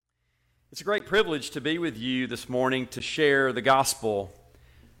It's a great privilege to be with you this morning to share the gospel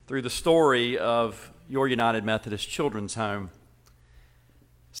through the story of your United Methodist Children's Home.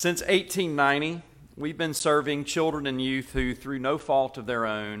 Since 1890, we've been serving children and youth who, through no fault of their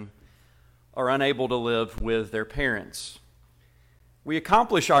own, are unable to live with their parents. We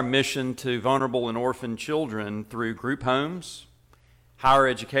accomplish our mission to vulnerable and orphan children through group homes, higher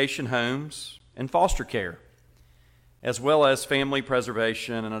education homes, and foster care, as well as family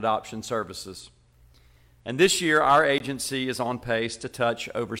preservation and adoption services. And this year, our agency is on pace to touch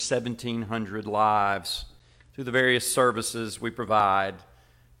over 1,700 lives through the various services we provide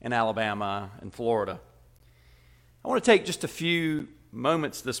in Alabama and Florida. I want to take just a few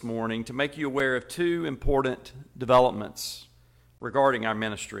moments this morning to make you aware of two important developments regarding our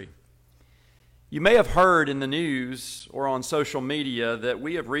ministry. You may have heard in the news or on social media that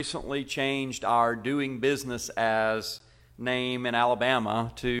we have recently changed our doing business as name in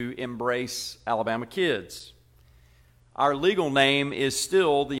Alabama to Embrace Alabama Kids. Our legal name is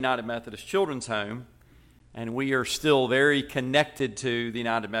still the United Methodist Children's Home, and we are still very connected to the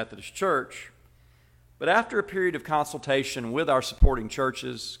United Methodist Church. But after a period of consultation with our supporting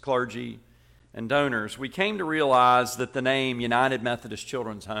churches, clergy, and donors, we came to realize that the name United Methodist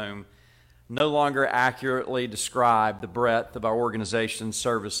Children's Home no longer accurately described the breadth of our organization's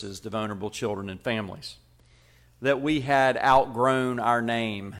services to vulnerable children and families. That we had outgrown our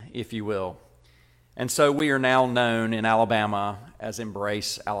name, if you will. And so we are now known in Alabama as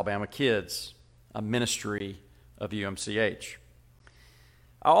Embrace Alabama Kids, a ministry of UMCH.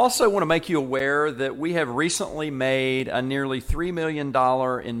 I also want to make you aware that we have recently made a nearly $3 million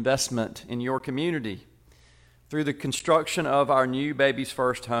investment in your community through the construction of our new Babies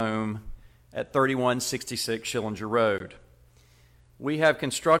First home at 3166 Schillinger Road. We have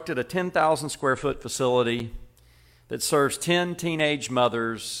constructed a 10,000 square foot facility that serves 10 teenage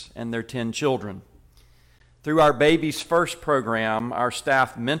mothers and their 10 children. Through our Babies First program, our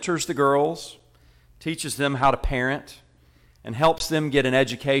staff mentors the girls, teaches them how to parent, and helps them get an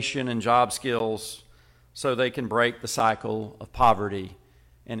education and job skills so they can break the cycle of poverty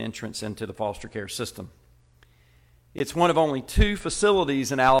and entrance into the foster care system. It's one of only 2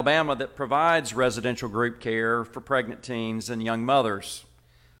 facilities in Alabama that provides residential group care for pregnant teens and young mothers.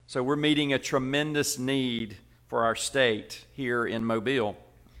 So we're meeting a tremendous need for our state here in Mobile.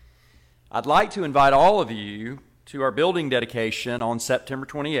 I'd like to invite all of you to our building dedication on September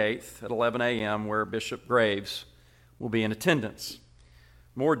 28th at 11 a.m. where Bishop Graves will be in attendance.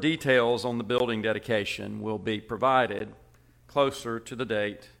 More details on the building dedication will be provided closer to the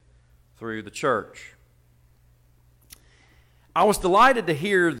date through the church. I was delighted to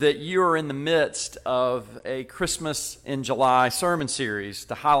hear that you are in the midst of a Christmas in July sermon series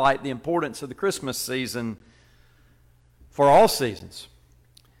to highlight the importance of the Christmas season for all seasons.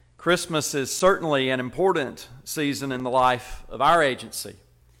 Christmas is certainly an important season in the life of our agency.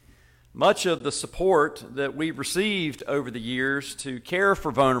 Much of the support that we've received over the years to care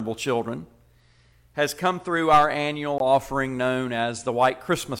for vulnerable children has come through our annual offering known as the White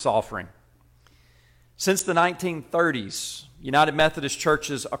Christmas Offering. Since the 1930s, United Methodist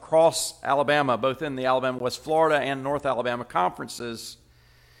churches across Alabama, both in the Alabama, West Florida, and North Alabama conferences,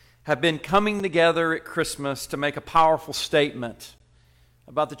 have been coming together at Christmas to make a powerful statement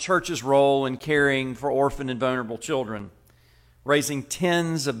about the church's role in caring for orphan and vulnerable children, raising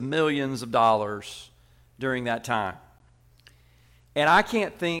tens of millions of dollars during that time. And I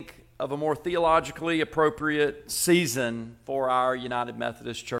can't think of a more theologically appropriate season for our United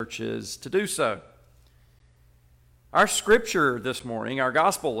Methodist churches to do so. Our scripture this morning, our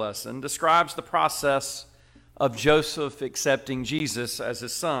gospel lesson, describes the process of Joseph accepting Jesus as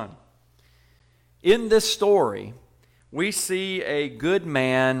his son. In this story, we see a good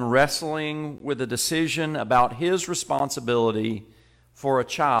man wrestling with a decision about his responsibility for a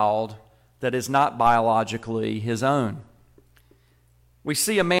child that is not biologically his own. We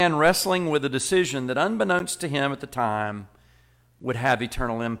see a man wrestling with a decision that, unbeknownst to him at the time, would have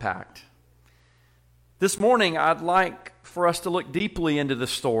eternal impact. This morning, I'd like for us to look deeply into the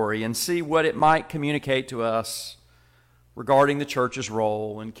story and see what it might communicate to us regarding the church's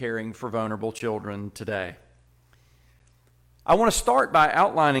role in caring for vulnerable children today. I want to start by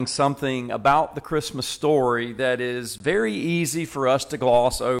outlining something about the Christmas story that is very easy for us to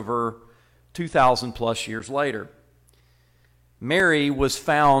gloss over 2,000 plus years later. Mary was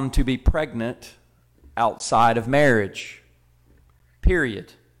found to be pregnant outside of marriage.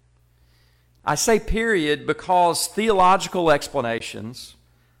 Period. I say period because theological explanations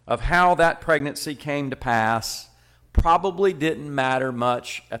of how that pregnancy came to pass probably didn't matter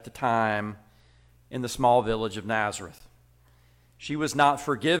much at the time in the small village of Nazareth. She was not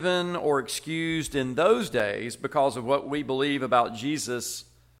forgiven or excused in those days because of what we believe about Jesus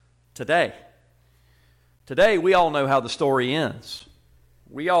today. Today, we all know how the story ends.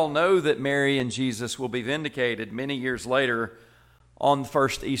 We all know that Mary and Jesus will be vindicated many years later on the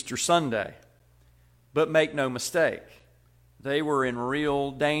first Easter Sunday. But make no mistake, they were in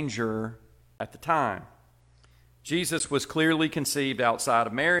real danger at the time. Jesus was clearly conceived outside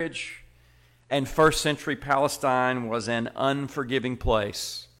of marriage, and first century Palestine was an unforgiving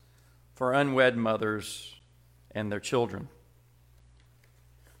place for unwed mothers and their children.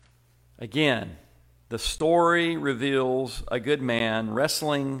 Again, the story reveals a good man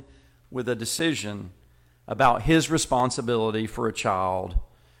wrestling with a decision about his responsibility for a child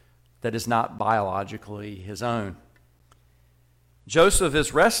that is not biologically his own. Joseph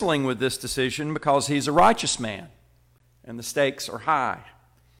is wrestling with this decision because he's a righteous man, and the stakes are high.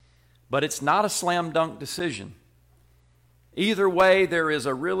 But it's not a slam dunk decision. Either way, there is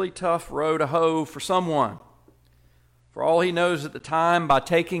a really tough row to hoe for someone. For all he knows at the time, by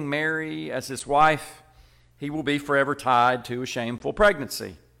taking Mary as his wife, he will be forever tied to a shameful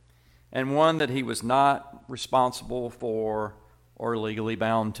pregnancy, and one that he was not responsible for or legally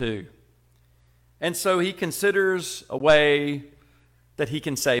bound to. And so he considers a way that he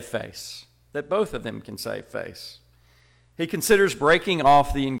can save face, that both of them can save face. He considers breaking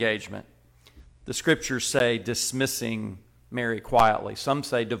off the engagement. The scriptures say dismissing Mary quietly. Some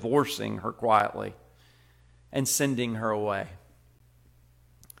say divorcing her quietly and sending her away.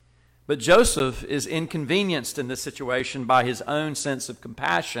 But Joseph is inconvenienced in this situation by his own sense of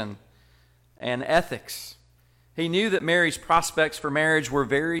compassion and ethics. He knew that Mary's prospects for marriage were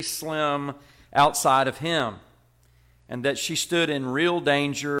very slim outside of him, and that she stood in real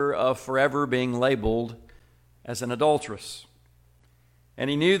danger of forever being labeled as an adulteress. And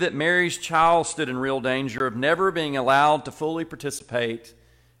he knew that Mary's child stood in real danger of never being allowed to fully participate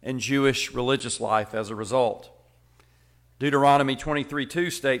in Jewish religious life as a result. Deuteronomy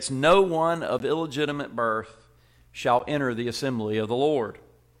 23:2 states, "No one of illegitimate birth shall enter the assembly of the Lord.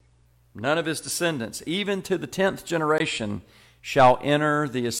 None of his descendants, even to the 10th generation, shall enter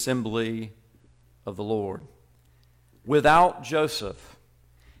the assembly of the Lord." Without Joseph,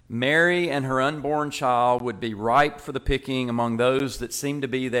 Mary and her unborn child would be ripe for the picking among those that seem to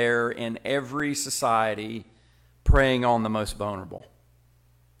be there in every society, preying on the most vulnerable.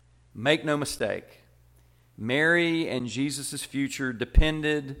 Make no mistake, Mary and Jesus' future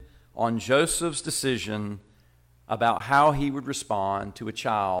depended on Joseph's decision about how he would respond to a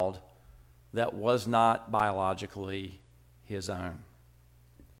child that was not biologically his own.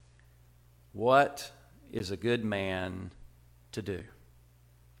 What is a good man to do?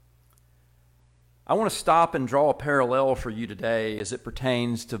 I want to stop and draw a parallel for you today as it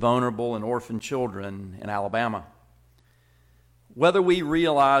pertains to vulnerable and orphan children in Alabama. Whether we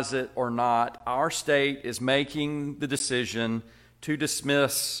realize it or not, our state is making the decision to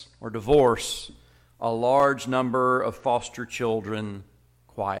dismiss or divorce a large number of foster children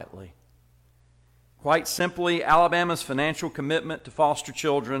quietly. Quite simply, Alabama's financial commitment to foster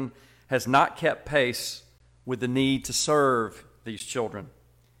children has not kept pace with the need to serve these children.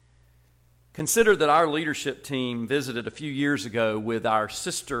 Consider that our leadership team visited a few years ago with our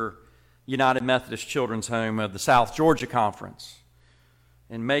sister United Methodist Children's Home of the South Georgia Conference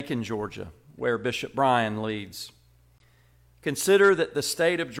in Macon, Georgia, where Bishop Bryan leads. Consider that the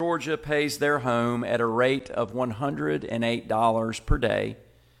state of Georgia pays their home at a rate of $108 per day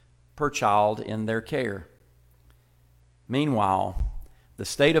per child in their care. Meanwhile, the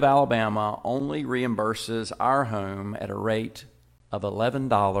state of Alabama only reimburses our home at a rate of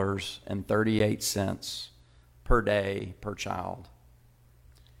 $11.38 per day per child.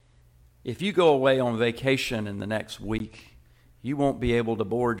 If you go away on vacation in the next week, you won't be able to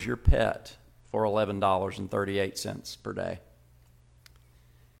board your pet for $11.38 per day.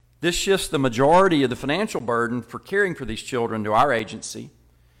 This shifts the majority of the financial burden for caring for these children to our agency,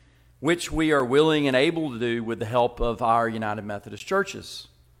 which we are willing and able to do with the help of our United Methodist churches.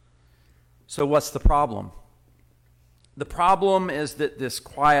 So what's the problem? The problem is that this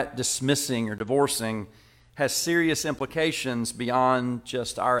quiet dismissing or divorcing has serious implications beyond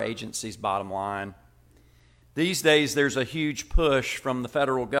just our agency's bottom line. These days, there's a huge push from the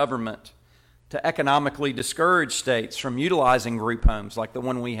federal government to economically discourage states from utilizing group homes like the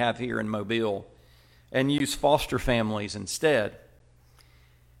one we have here in Mobile and use foster families instead.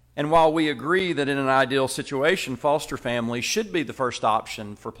 And while we agree that in an ideal situation, foster families should be the first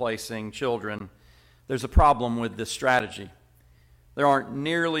option for placing children, there's a problem with this strategy. There aren't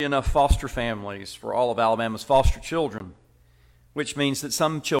nearly enough foster families for all of Alabama's foster children, which means that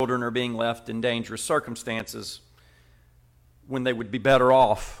some children are being left in dangerous circumstances when they would be better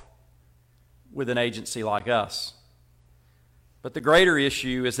off with an agency like us. But the greater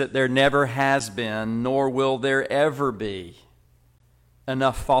issue is that there never has been, nor will there ever be,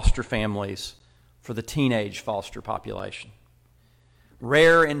 enough foster families for the teenage foster population.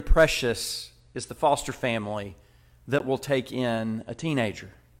 Rare and precious is the foster family that will take in a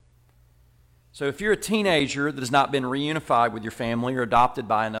teenager. So if you're a teenager that has not been reunified with your family or adopted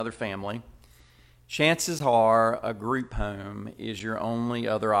by another family, chances are a group home is your only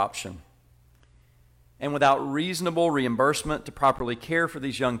other option. And without reasonable reimbursement to properly care for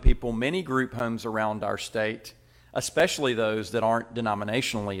these young people, many group homes around our state, especially those that aren't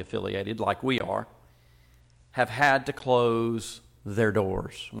denominationally affiliated like we are, have had to close their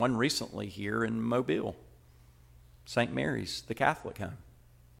doors. One recently here in Mobile, St. Mary's, the Catholic home.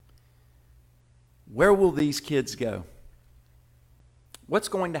 Where will these kids go? What's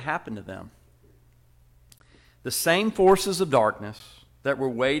going to happen to them? The same forces of darkness that were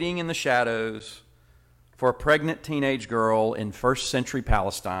waiting in the shadows for a pregnant teenage girl in first century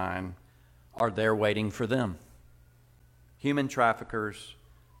Palestine are there waiting for them. Human traffickers,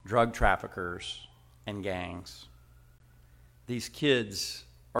 drug traffickers, and gangs. These kids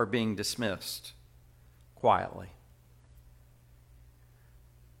are being dismissed quietly.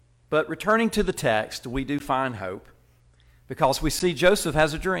 But returning to the text, we do find hope because we see Joseph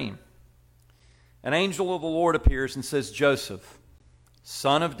has a dream. An angel of the Lord appears and says, "Joseph,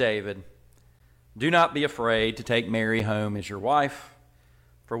 son of David, do not be afraid to take Mary home as your wife,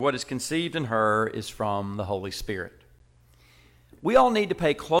 for what is conceived in her is from the Holy Spirit." We all need to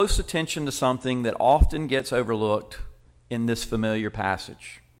pay close attention to something that often gets overlooked in this familiar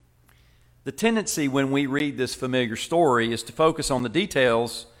passage. The tendency when we read this familiar story is to focus on the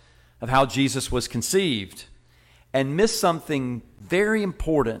details of how Jesus was conceived and miss something very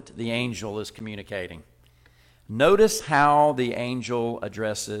important the angel is communicating. Notice how the angel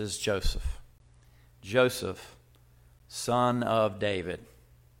addresses Joseph. Joseph, son of David.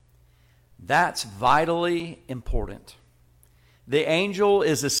 That's vitally important. The angel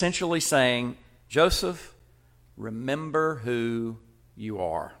is essentially saying, Joseph, remember who you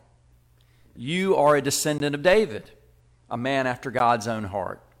are. You are a descendant of David, a man after God's own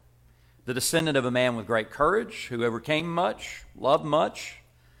heart. The descendant of a man with great courage, who overcame much, loved much,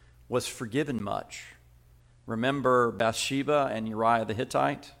 was forgiven much. Remember Bathsheba and Uriah the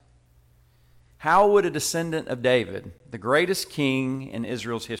Hittite? How would a descendant of David, the greatest king in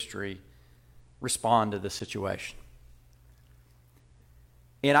Israel's history, respond to this situation?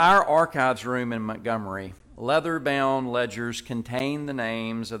 In our archives room in Montgomery, leather-bound ledgers contain the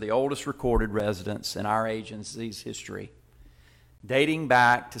names of the oldest recorded residents in our agency's history, dating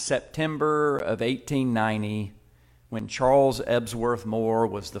back to September of 1890, when Charles Ebsworth Moore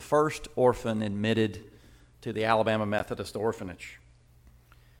was the first orphan admitted to the Alabama Methodist Orphanage.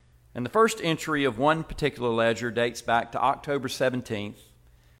 And the first entry of one particular ledger dates back to October 17th,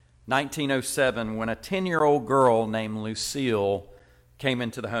 1907, when a 10-year-old girl named Lucille came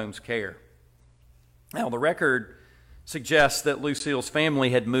into the home's care. Now, the record suggests that Lucille's family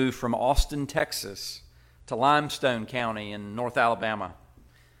had moved from Austin, Texas, to Limestone County in North Alabama.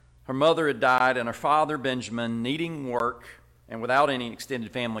 Her mother had died, and her father, Benjamin, needing work and without any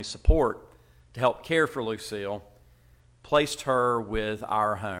extended family support to help care for Lucille, placed her with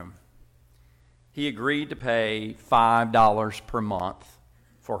our home. He agreed to pay $5 per month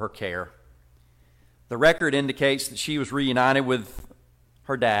for her care. The record indicates that she was reunited with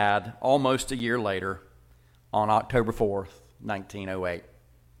her dad almost a year later on October 4th, 1908.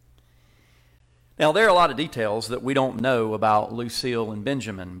 Now, there are a lot of details that we don't know about Lucille and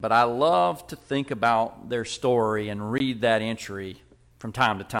Benjamin, but I love to think about their story and read that entry from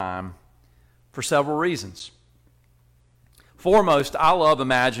time to time for several reasons. Foremost, I love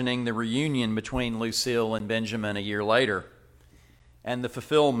imagining the reunion between Lucille and Benjamin a year later and the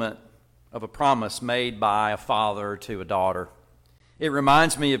fulfillment of a promise made by a father to a daughter. It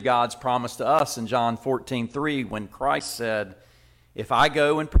reminds me of God's promise to us in John 14:3 when Christ said, "If I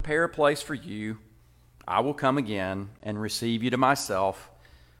go and prepare a place for you, I will come again and receive you to myself,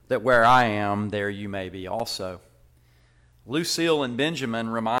 that where I am, there you may be also." Lucille and Benjamin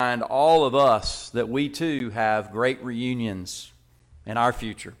remind all of us that we too have great reunions in our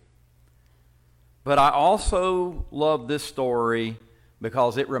future. But I also love this story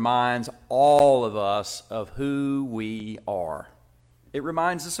because it reminds all of us of who we are. It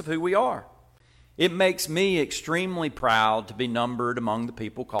reminds us of who we are. It makes me extremely proud to be numbered among the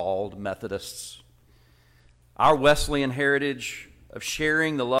people called Methodists. Our Wesleyan heritage of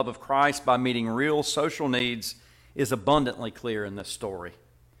sharing the love of Christ by meeting real social needs is abundantly clear in this story.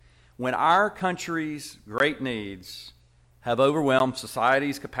 When our country's great needs have overwhelmed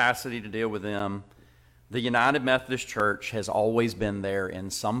society's capacity to deal with them, the United Methodist Church has always been there in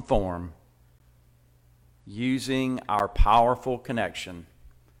some form, using our powerful connection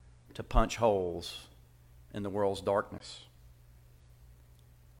to punch holes in the world's darkness.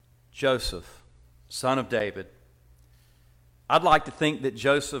 Joseph, son of David. I'd like to think that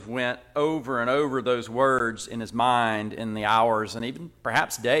Joseph went over and over those words in his mind in the hours and even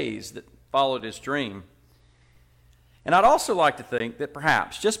perhaps days that followed his dream. And I'd also like to think that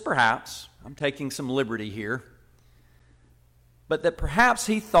perhaps, just perhaps, I'm taking some liberty here, but that perhaps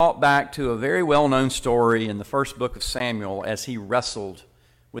he thought back to a very well-known story in the first book of Samuel as he wrestled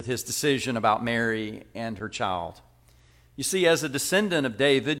with his decision about Mary and her child. You see, as a descendant of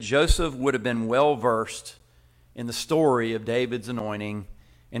David, Joseph would have been well-versed in the story of David's anointing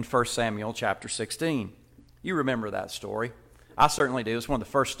in 1 Samuel chapter 16. You remember that story. I certainly do. It's one of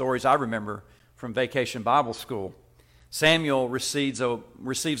the first stories I remember from Vacation Bible School. Samuel receives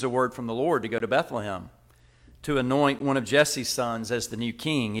a word from the Lord to go to Bethlehem to anoint one of Jesse's sons as the new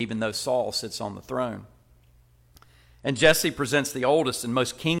king, even though Saul sits on the throne. And Jesse presents the oldest and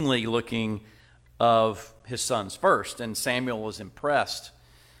most kingly looking of his sons first, and Samuel is impressed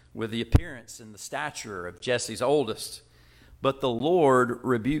with the appearance and the stature of Jesse's oldest. But the Lord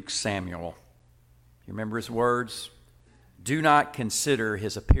rebukes Samuel. You remember his words? Do not consider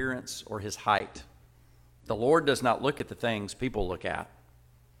his appearance or his height. The Lord does not look at the things people look at.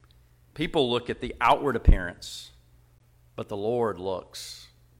 People look at the outward appearance, but the Lord looks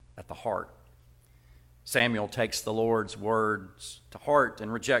at the heart. Samuel takes the Lord's words to heart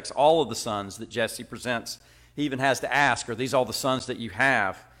and rejects all of the sons that Jesse presents. He even has to ask, are these all the sons that you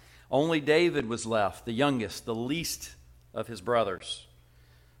have? Only David was left, the youngest, the least of his brothers,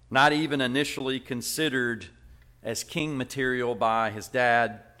 not even initially considered as king material by his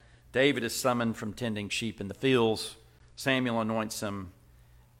dad. David is summoned from tending sheep in the fields. Samuel anoints him,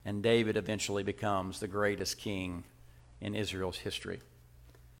 and David eventually becomes the greatest king in Israel's history.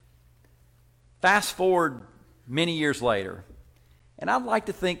 Fast forward many years later, and I'd like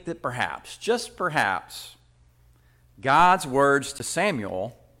to think that perhaps, just perhaps, God's words to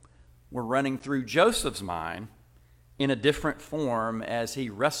Samuel were running through Joseph's mind in a different form as he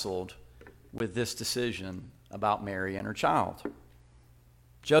wrestled with this decision about Mary and her child.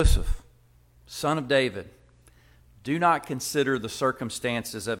 Joseph, son of David, do not consider the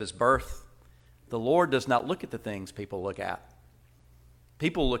circumstances of his birth. The Lord does not look at the things people look at.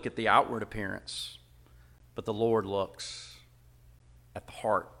 People look at the outward appearance, but the Lord looks at the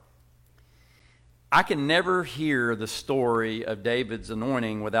heart. I can never hear the story of David's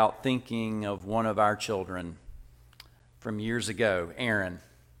anointing without thinking of one of our children from years ago, Aaron.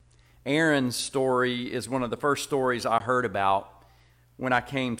 Aaron's story is one of the first stories I heard about when I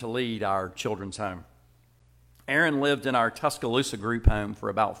came to lead our children's home. Aaron lived in our Tuscaloosa group home for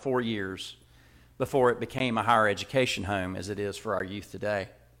about 4 years before it became a higher education home as it is for our youth today.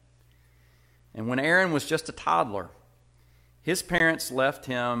 And when Aaron was just a toddler, his parents left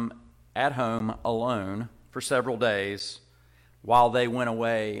him at home alone for several days while they went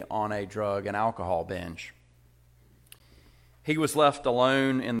away on a drug and alcohol binge. He was left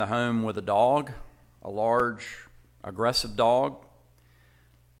alone in the home with a dog, a large, aggressive dog.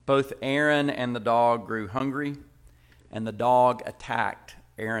 Both Aaron and the dog grew hungry, and the dog attacked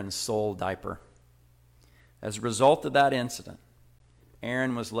Aaron's sole diaper. As a result of that incident,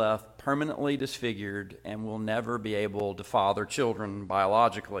 Aaron was left permanently disfigured and will never be able to father children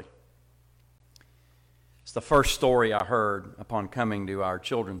biologically. It's the first story I heard upon coming to our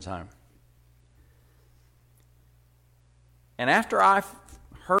children's home. And after I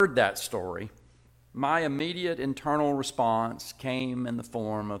heard that story, my immediate internal response came in the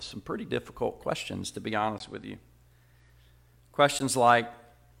form of some pretty difficult questions, to be honest with you. Questions like,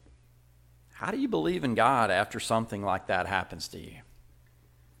 how do you believe in God after something like that happens to you?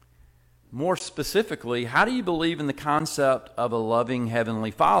 More specifically, how do you believe in the concept of a loving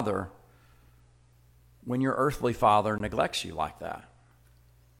Heavenly Father when your earthly father neglects you like that?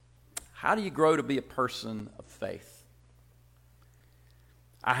 How do you grow to be a person of faith?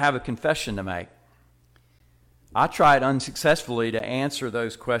 I have a confession to make. I tried unsuccessfully to answer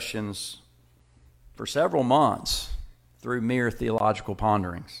those questions for several months through mere theological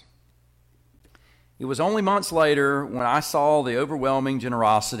ponderings. It was only months later when I saw the overwhelming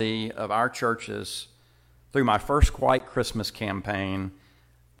generosity of our churches through my first White Christmas campaign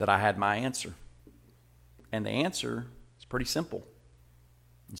that I had my answer. And the answer is pretty simple.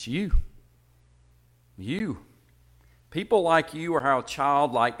 It's you. You. People like you are how a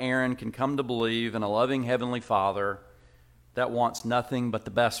child like Aaron can come to believe in a loving Heavenly Father that wants nothing but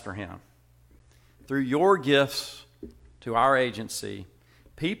the best for him. Through your gifts to our agency,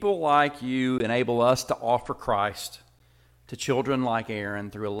 people like you enable us to offer Christ to children like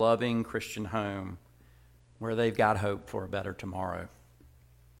Aaron through a loving Christian home where they've got hope for a better tomorrow.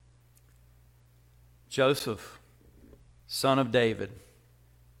 Joseph, son of David,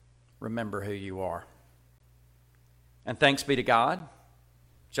 remember who you are. And thanks be to God,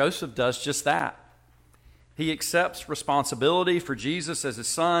 Joseph does just that. He accepts responsibility for Jesus as his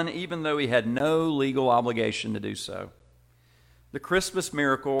son, even though he had no legal obligation to do so. The Christmas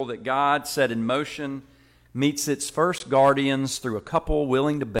miracle that God set in motion meets its first guardians through a couple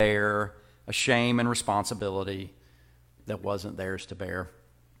willing to bear a shame and responsibility that wasn't theirs to bear.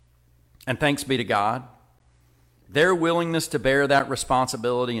 And thanks be to God, their willingness to bear that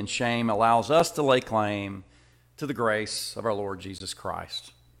responsibility and shame allows us to lay claim to the grace of our Lord Jesus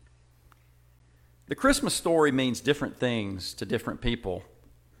Christ. The Christmas story means different things to different people,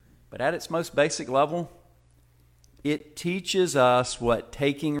 but at its most basic level, it teaches us what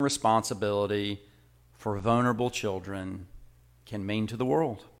taking responsibility for vulnerable children can mean to the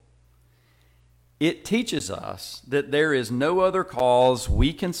world. It teaches us that there is no other cause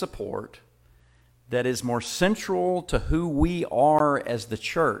we can support that is more central to who we are as the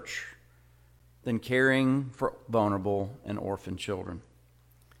church than caring for vulnerable and orphan children.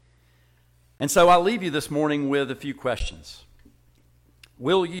 And so I leave you this morning with a few questions.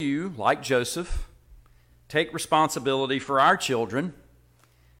 Will you, like Joseph, take responsibility for our children,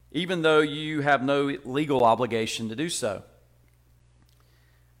 even though you have no legal obligation to do so?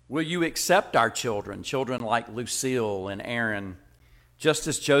 Will you accept our children, children like Lucille and Aaron, just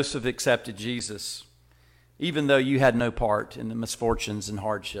as Joseph accepted Jesus, even though you had no part in the misfortunes and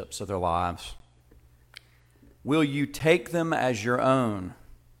hardships of their lives? Will you take them as your own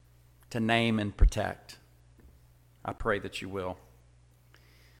to name and protect? I pray that you will.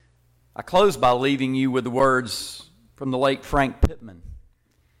 I close by leaving you with the words from the late Frank Pittman,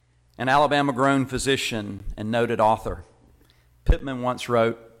 an Alabama-grown physician and noted author. Pittman once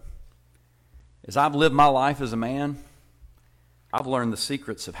wrote, "As I've lived my life as a man, I've learned the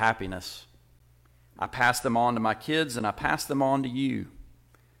secrets of happiness. I pass them on to my kids, and I pass them on to you.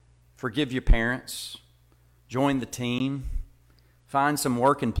 Forgive your parents. Join the team. Find some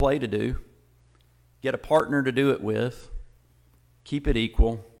work and play to do. Get a partner to do it with. Keep it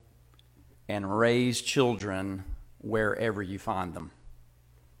equal. And raise children wherever you find them."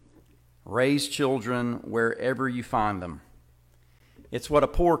 Raise children wherever you find them. It's what a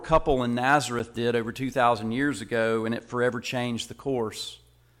poor couple in Nazareth did over 2,000 years ago, and it forever changed the course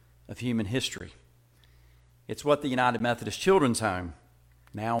of human history. It's what the United Methodist Children's Home,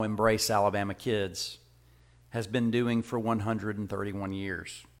 now Embrace Alabama Kids, has been doing for 131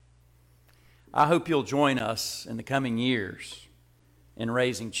 years. I hope you'll join us in the coming years in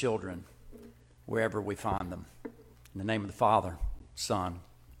raising children wherever we find them. In the name of the Father, Son,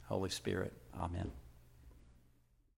 Holy Spirit, amen.